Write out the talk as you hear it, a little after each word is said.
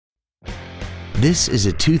This is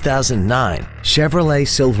a 2009 Chevrolet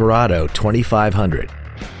Silverado 2500.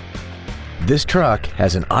 This truck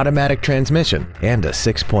has an automatic transmission and a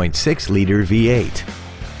 6.6-liter V8.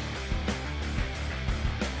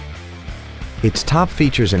 Its top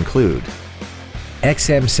features include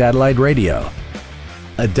XM satellite radio,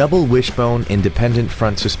 a double wishbone independent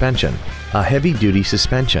front suspension, a heavy-duty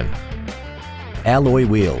suspension, alloy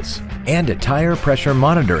wheels, and a tire pressure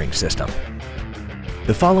monitoring system.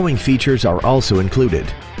 The following features are also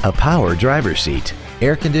included: a power driver's seat,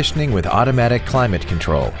 air conditioning with automatic climate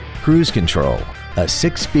control, cruise control, a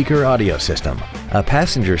 6-speaker audio system, a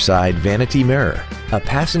passenger side vanity mirror, a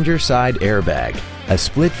passenger side airbag, a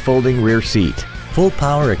split folding rear seat, full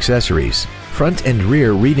power accessories, front and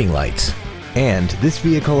rear reading lights, and this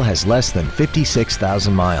vehicle has less than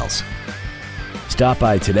 56,000 miles. Stop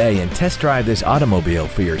by today and test drive this automobile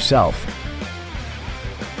for yourself.